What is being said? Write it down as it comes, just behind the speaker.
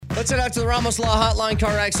Let's head out to the Ramos Law Hotline.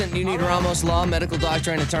 Car accident, you need Ramos Law, medical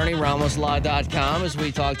doctor and attorney, ramoslaw.com, as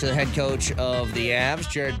we talk to the head coach of the Avs,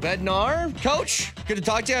 Jared Bednar. Coach, good to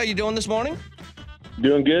talk to you. How you doing this morning?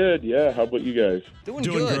 Doing good, yeah. How about you guys? Doing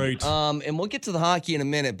good. Great. And we'll get to the hockey in a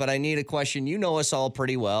minute, but I need a question. You know us all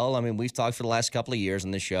pretty well. I mean, we've talked for the last couple of years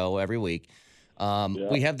on this show every week.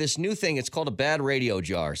 We have this new thing. It's called a bad radio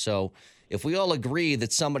jar. So if we all agree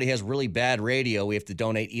that somebody has really bad radio, we have to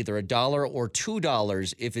donate either $1 or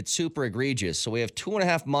 $2 if it's super egregious. So we have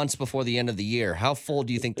 2.5 months before the end of the year. How full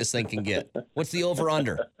do you think this thing can get? What's the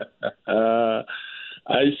over-under? I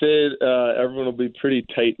said everyone will be pretty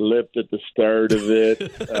tight-lipped at the start of it,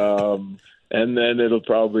 and then it'll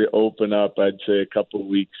probably open up, I'd say, a couple of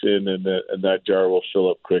weeks in, and that jar will fill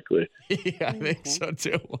up quickly. Yeah, I think so,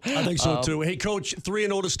 too. I think so, too. Hey, Coach,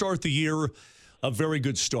 3-0 to start the year. A very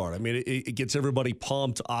good start. I mean, it gets everybody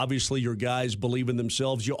pumped. Obviously, your guys believe in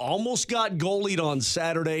themselves. You almost got goalied on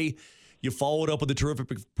Saturday. You followed up with a terrific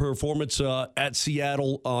performance at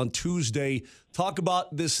Seattle on Tuesday. Talk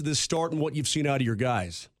about this start and what you've seen out of your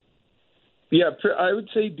guys. Yeah, I would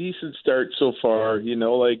say decent start so far. You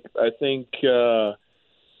know, like I think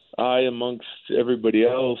amongst everybody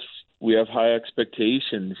else, we have high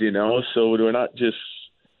expectations, you know, so we're not just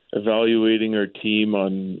evaluating our team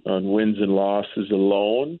on wins and losses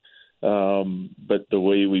alone, but the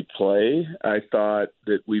way we play. I thought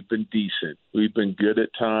that we've been decent. We've been good at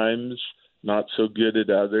times, not so good at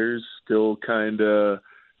others, still kind of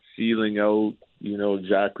feeling out, you know,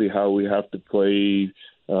 exactly how we have to play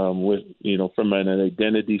with, you know, from an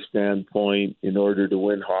identity standpoint in order to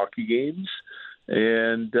win hockey games.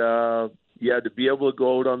 And, to be able to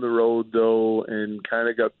go out on the road, though, and kind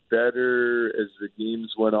of got better as the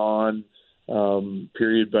games went on,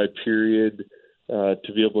 period by period,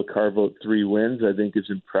 to be able to carve out 3 wins, I think is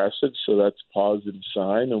impressive. So that's a positive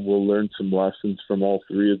sign, and we'll learn some lessons from all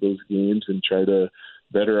 3 of those games and try to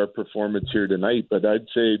better our performance here tonight. But I'd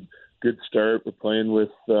say good start. We're playing with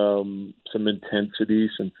some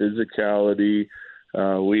intensity, some physicality.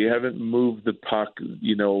 We haven't moved the puck,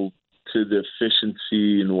 you know, to the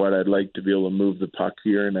efficiency and what I'd like to be able to move the puck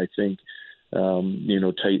here. And I think,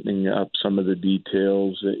 tightening up some of the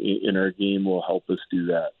details in our game will help us do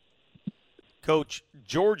that. Coach,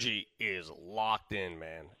 Georgie is locked in,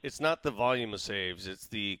 man. It's not the volume of saves. It's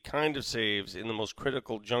the kind of saves in the most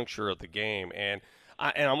critical juncture of the game. And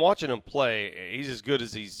I'm watching him play. He's as good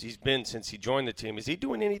as he's been since he joined the team. Is he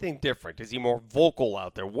doing anything different? Is he more vocal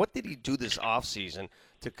out there? What did he do this offseason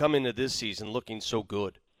to come into this season looking so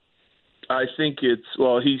good? I think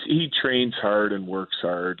he trains hard and works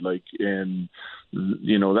hard, and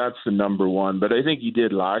that's the number one. But I think he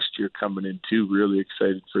did last year coming in too, really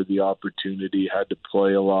excited for the opportunity, had to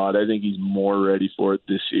play a lot. I think he's more ready for it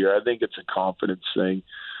this year. I think it's a confidence thing.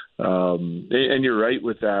 And you're right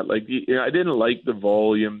with that. I didn't like the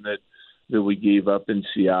volume that we gave up in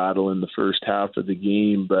Seattle in the first half of the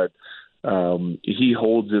game, but he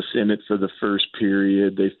holds us in it for the first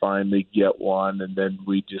period. They finally get one, and then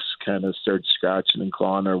we just kind of start scratching and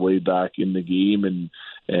clawing our way back in the game and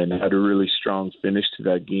had a really strong finish to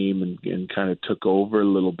that game and kind of took over a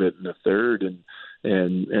little bit in the third and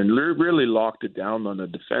really locked it down on the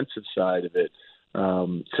defensive side of it.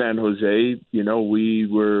 San Jose, we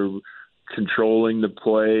were controlling the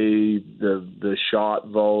play, the shot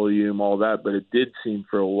volume, all that, but it did seem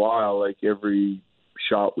for a while like every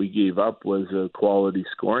shot we gave up was a quality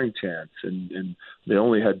scoring chance, and they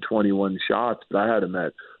only had 21 shots, but I had them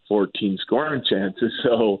at 14 scoring chances.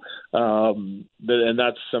 So, and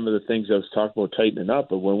that's some of the things I was talking about tightening up.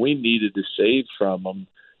 But when we needed to save from them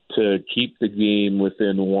to keep the game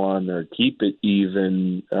within one or keep it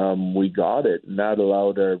even, we got it, and that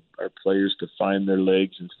allowed our players to find their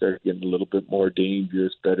legs and start getting a little bit more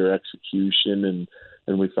dangerous, better execution, and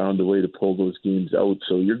we found a way to pull those games out.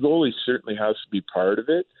 So your goalie certainly has to be part of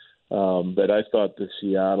it. But I thought the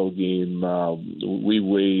Seattle game, we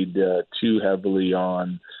weighed too heavily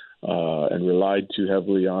on and relied too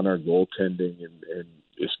heavily on our goaltending, and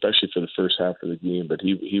especially for the first half of the game. But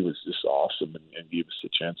he was just awesome and gave us a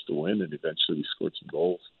chance to win, and eventually scored some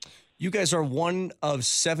goals. You guys are one of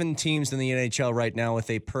 7 teams in the NHL right now with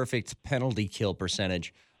a perfect penalty kill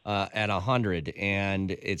percentage. At 100, and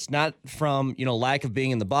it's not from lack of being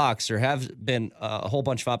in the box. There have been a whole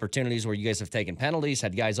bunch of opportunities where you guys have taken penalties,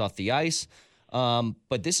 had guys off the ice,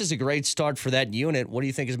 but this is a great start for that unit. What do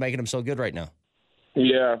you think is making them so good right now?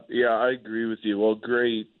 Yeah, I agree with you. Well,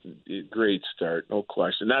 great start, no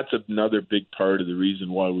question. That's another big part of the reason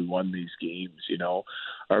why we won these games.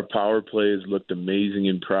 Our power play has looked amazing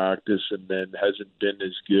in practice, and then hasn't been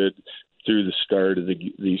as good through the start of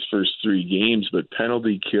these first 3 games, but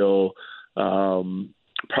penalty kill,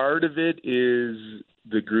 part of it is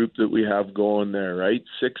the group that we have going there, right?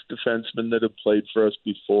 6 defensemen that have played for us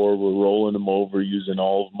before. We're rolling them over, using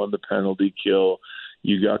all of them on the penalty kill.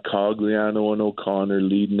 You got Cogliano and O'Connor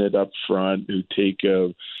leading it up front, who take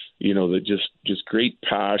just great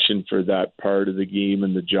passion for that part of the game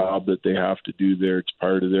and the job that they have to do there. It's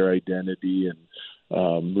part of their identity,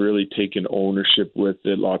 and really taking ownership with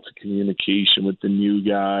it. Lots of communication with the new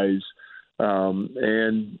guys.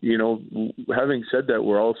 And, having said that,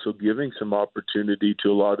 we're also giving some opportunity to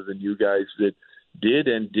a lot of the new guys that did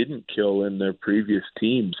and didn't kill in their previous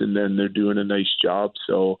teams, and then they're doing a nice job.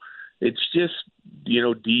 So it's just,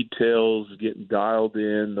 details getting dialed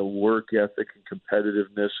in, the work ethic and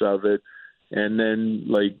competitiveness of it. And then,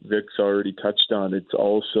 like Vic's already touched on, it's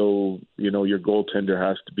also, your goaltender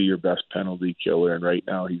has to be your best penalty killer. And right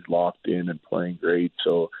now he's locked in and playing great,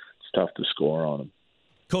 so it's tough to score on him.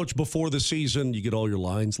 Coach, before the season, you get all your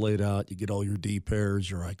lines laid out, you get all your D pairs.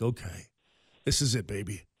 You're like, okay, this is it,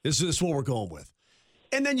 baby. This is what we're going with.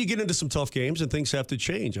 And then you get into some tough games and things have to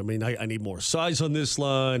change. I mean, I need more size on this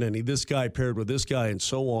line. I need this guy paired with this guy and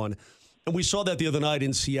so on. And we saw that the other night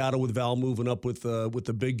in Seattle with Val moving up with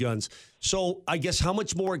the big guns. So I guess how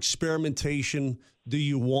much more experimentation do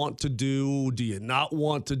you want to do? Do you not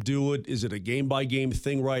want to do it? Is it a game-by-game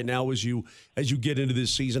thing right now as you get into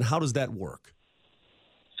this season? How does that work?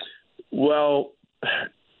 Well,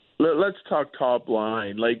 let's talk top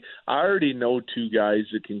line. Like, I already know 2 guys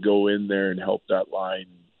that can go in there and help that line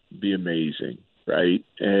be amazing, right?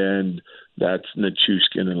 And that's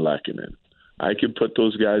Nichushkin and Lehkonen. I can put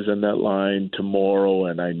those guys on that line tomorrow,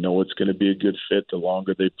 and I know it's going to be a good fit. The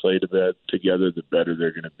longer they play together, the better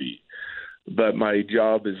they're going to be. But my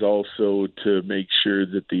job is also to make sure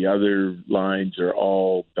that the other lines are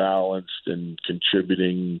all balanced and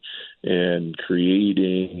contributing and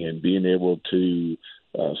creating and being able to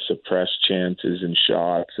suppress chances and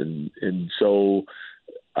shots. And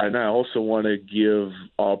I also want to give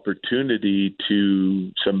opportunity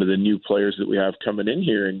to some of the new players that we have coming in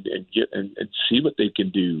here and get and see what they can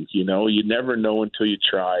do. You never know until you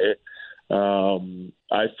try it.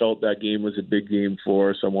 I felt that game was a big game for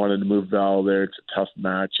us. I wanted to move Val there. It's a tough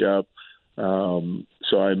matchup.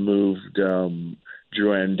 So I moved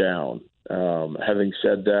Drouin down. Having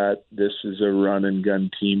said that, this is a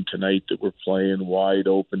run-and-gun team tonight that we're playing wide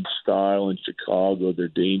open style in Chicago. They're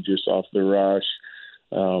dangerous off the rush.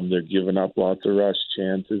 They're giving up lots of rush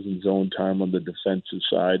chances and zone time on the defensive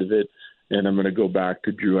side of it. And I'm going to go back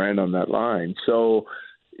to Drouin on that line. So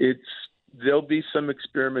there'll be some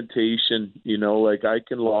experimentation. Like I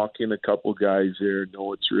can lock in a couple guys there,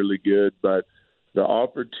 know it's really good, but the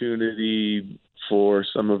opportunity for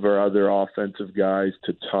some of our other offensive guys,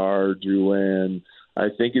 Tatar, Drouin, I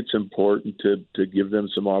think it's important to give them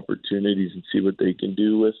some opportunities and see what they can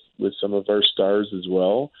do with some of our stars as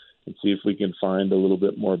well, and see if we can find a little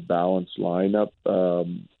bit more balanced lineup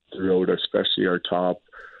throughout, especially our top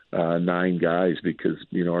 9 guys, because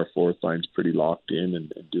our fourth line's pretty locked in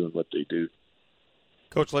and doing what they do.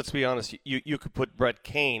 Coach, let's be honest. You could put Brett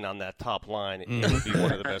Kane on that top line. It would be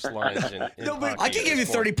one of the best lines in hockey. I can give you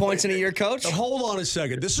 30 points in a year, Coach. Hold on a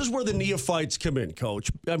second. This is where the neophytes come in,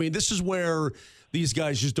 Coach. I mean, this is where these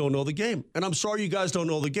guys just don't know the game. And I'm sorry you guys don't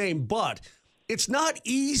know the game, but it's not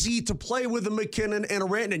easy to play with a McKinnon and a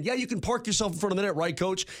Rantanen. Yeah, you can park yourself in front of the net, right,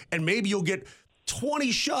 Coach? And maybe you'll get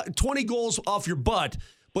 20 goals off your butt.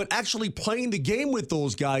 But actually playing the game with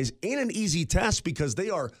those guys ain't an easy task because they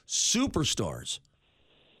are superstars.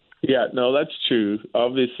 Yeah, no, that's true.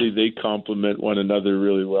 Obviously, they complement one another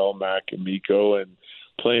really well, Mac and Mikko, and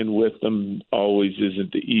playing with them always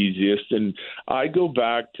isn't the easiest. And I go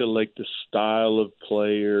back to, like, the style of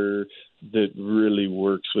player that really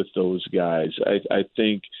works with those guys. I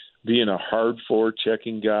think being a hard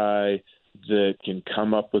forechecking guy that can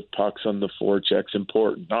come up with pucks on the forecheck's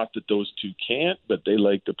important. Not that those two can't, but they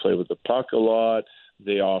like to play with the puck a lot.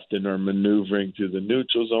 They often are maneuvering through the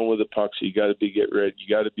neutral zone with the puck, so you got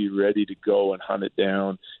to be ready to go and hunt it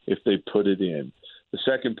down if they put it in. The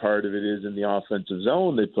second part of it is in the offensive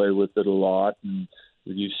zone, they play with it a lot, and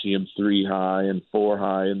you see them 3 high and 4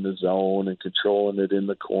 high in the zone and controlling it in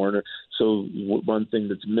the corner. So one thing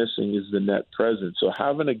that's missing is the net presence. So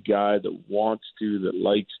having a guy that wants to, that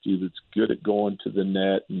likes to, that's good at going to the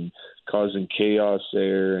net and causing chaos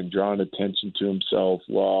there and drawing attention to himself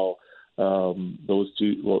while those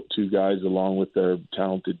two guys, along with their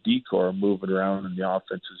talented decor, are moving around in the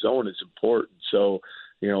offensive zone is important. So,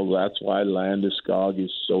 that's why Landeskog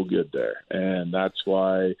is so good there. And that's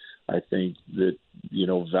why I think that,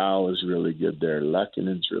 Val is really good there.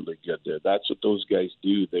 Lehkonen's really good there. That's what those guys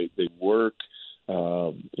do. They work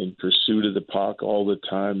in pursuit of the puck all the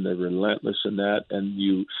time. They're relentless in that. And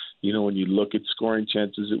you know, when you look at scoring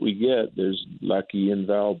chances that we get, there's Lucky and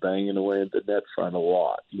Val banging away at the net front a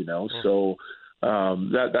lot, you know. So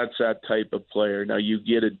that's that type of player. Now you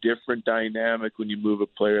get a different dynamic when you move a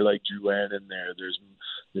player like Drouin in there.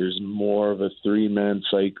 There's more of a three-man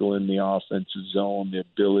cycle in the offensive zone, the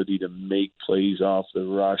ability to make plays off the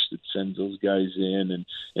rush that sends those guys in,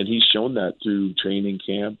 and he's shown that through training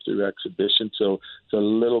camp, through exhibition. So it's a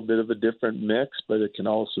little bit of a different mix, but it can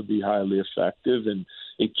also be highly effective, and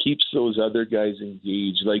it keeps those other guys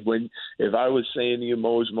engaged. Like if I was saying to you,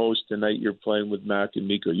 Moj, tonight you're playing with Mac and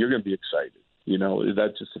Mikko, you're going to be excited. You know,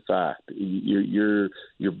 that's just a fact. You're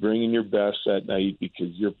bringing your best that night because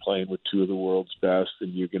you're playing with two of the world's best,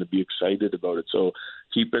 and you're going to be excited about it. So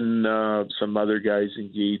keeping some other guys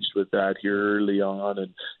engaged with that here early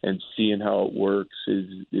on and seeing how it works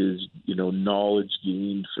is you know, knowledge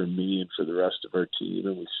gained for me and for the rest of our team,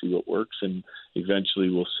 and we see what works, and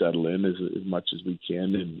eventually we'll settle in as much as we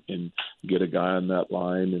can and get a guy on that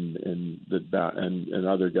line and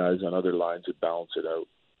other guys on other lines that balance it out.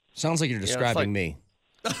 Sounds like you're describing me.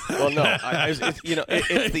 Well, no, it's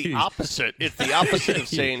the opposite. It's the opposite of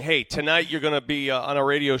saying, "Hey, tonight you're going to be on a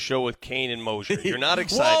radio show with Kane and Mosher." You're not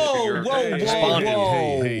excited. You're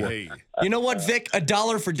despondent. Hey. You know what, Vic?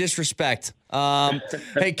 $1 for disrespect.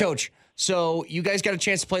 Hey, Coach. So you guys got a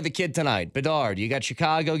chance to play the kid tonight, Bednar. You got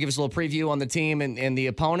Chicago. Give us a little preview on the team and the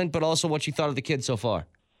opponent, but also what you thought of the kid so far.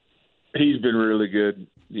 He's been really good.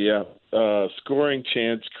 Yeah. Scoring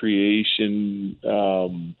chance creation.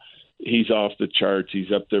 He's off the charts.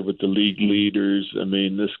 He's up there with the league leaders. I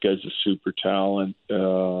mean, this guy's a super talent.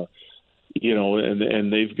 You know,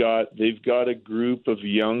 and they've got a group of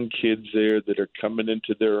young kids there that are coming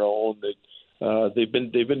into their own. That they've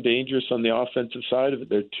been dangerous on the offensive side of it.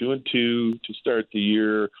 They're 2-2 to start the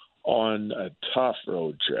year on a tough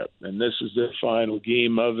road trip, and this is their final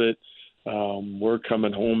game of it. We're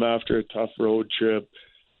coming home after a tough road trip.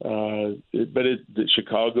 But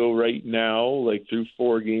Chicago right now, like through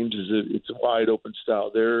 4 games, it's a wide open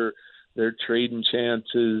style. They're trading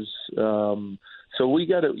chances. So we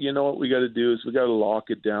got to, you know, what we got to do is we got to lock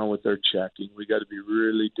it down with our checking. We got to be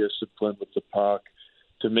really disciplined with the puck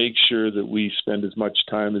to make sure that we spend as much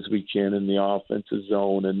time as we can in the offensive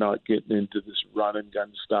zone and not getting into this run and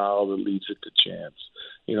gun style that leads it to chance.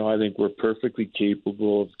 You know, I think we're perfectly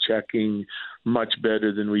capable of checking much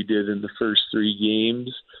better than we did in the first 3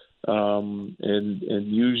 games. And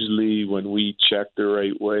usually when we check the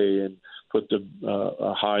right way and put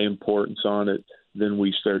a high importance on it, then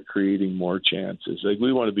we start creating more chances. Like,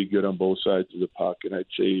 we want to be good on both sides of the puck, and I'd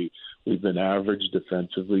say we've been average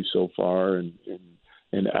defensively so far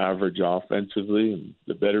and average offensively, and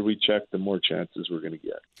the better we check, the more chances we're going to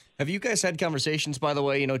get. Have you guys had conversations, by the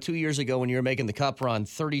way, you know, 2 years ago when you were making the Cup run,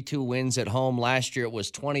 32 wins at home. Last year it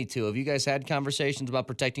was 22. Have you guys had conversations about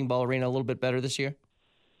protecting Ball Arena a little bit better this year?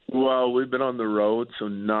 Well, we've been on the road, so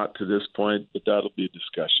not to this point, but that'll be a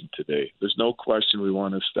discussion today. There's no question we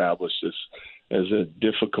want to establish this as a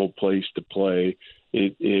difficult place to play.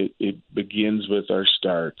 It begins with our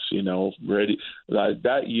starts, you know, ready.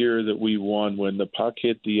 That year that we won, when the puck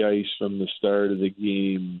hit the ice from the start of the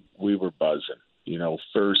game, we were buzzing. You know,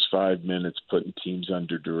 first 5 minutes putting teams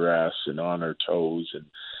under duress and on our toes, and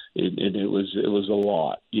it was a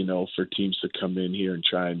lot, you know, for teams to come in here and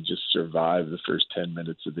try and just survive the first 10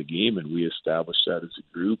 minutes of the game, and we established that as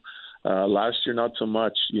a group. Last year, not so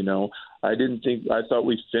much. You know, I thought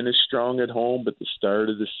we finished strong at home, but the start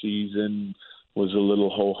of the season was a little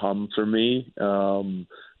ho-hum for me.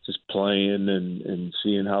 Just playing and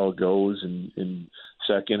seeing how it goes. And in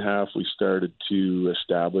second half, we started to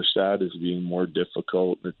establish that as being more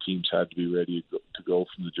difficult. The teams had to be ready to go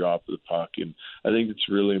from the drop of the puck. And I think it's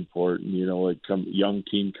really important, you know, like young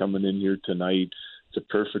team coming in here tonight, it's a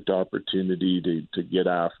perfect opportunity to get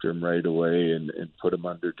after them right away and put them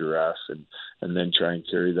under duress and then try and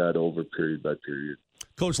carry that over period by period.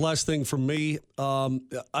 Coach, last thing from me.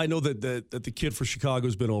 I know that the kid for Chicago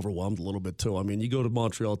has been overwhelmed a little bit too. I mean, you go to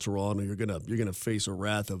Montreal, Toronto, you're gonna face a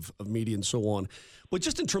wrath of media and so on. But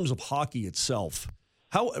just in terms of hockey itself,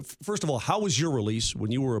 first of all, how was your release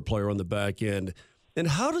when you were a player on the back end? And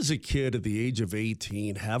how does a kid at the age of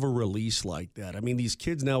 18 have a release like that? I mean, these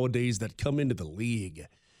kids nowadays that come into the league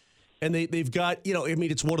and they've got, you know, I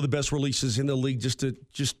mean, it's one of the best releases in the league just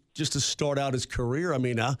to start out his career. I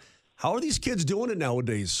mean, how are these kids doing it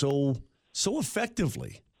nowadays so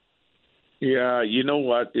effectively? Yeah, you know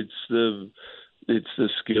what? It's the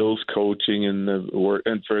skills coaching and the work,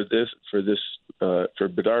 and for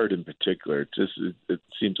Bedard in particular, it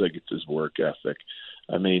seems like it's his work ethic.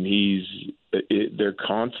 I mean, they're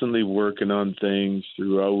constantly working on things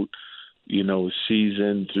throughout,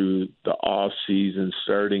 season, through the off season,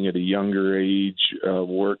 starting at a younger age,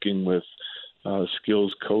 working with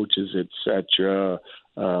skills coaches, etc.,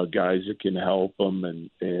 guys that can help them,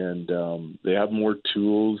 and they have more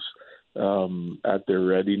tools at their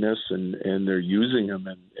readiness, and they're using them,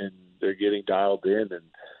 and they're getting dialed in. And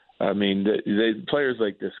I mean, players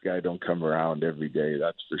like this guy don't come around every day,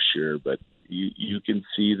 that's for sure. But you can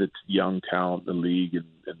see the young talent in the league,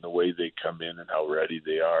 and the way they come in and how ready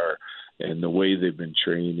they are, and the way they've been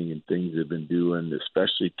training and things they've been doing,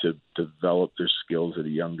 especially to develop their skills at a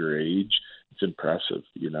younger age. It's impressive,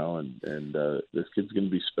 and this kid's going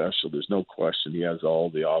to be special. There's no question. He has all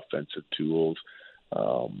the offensive tools,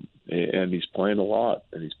 and he's playing a lot,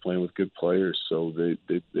 and he's playing with good players, so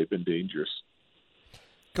they've been dangerous.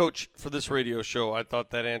 Coach, for this radio show, I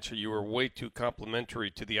thought that answer, you were way too complimentary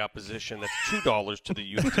to the opposition. That's $2 to the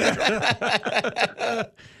youth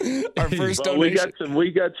team. Our first donation.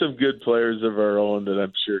 We got some good players of our own that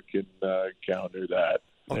I'm sure can counter that.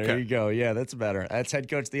 Okay. There you go. Yeah, that's better. That's head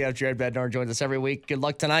coach of the Jared Bednar, joins us every week. Good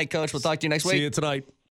luck tonight, Coach. We'll talk to you next week. See you tonight.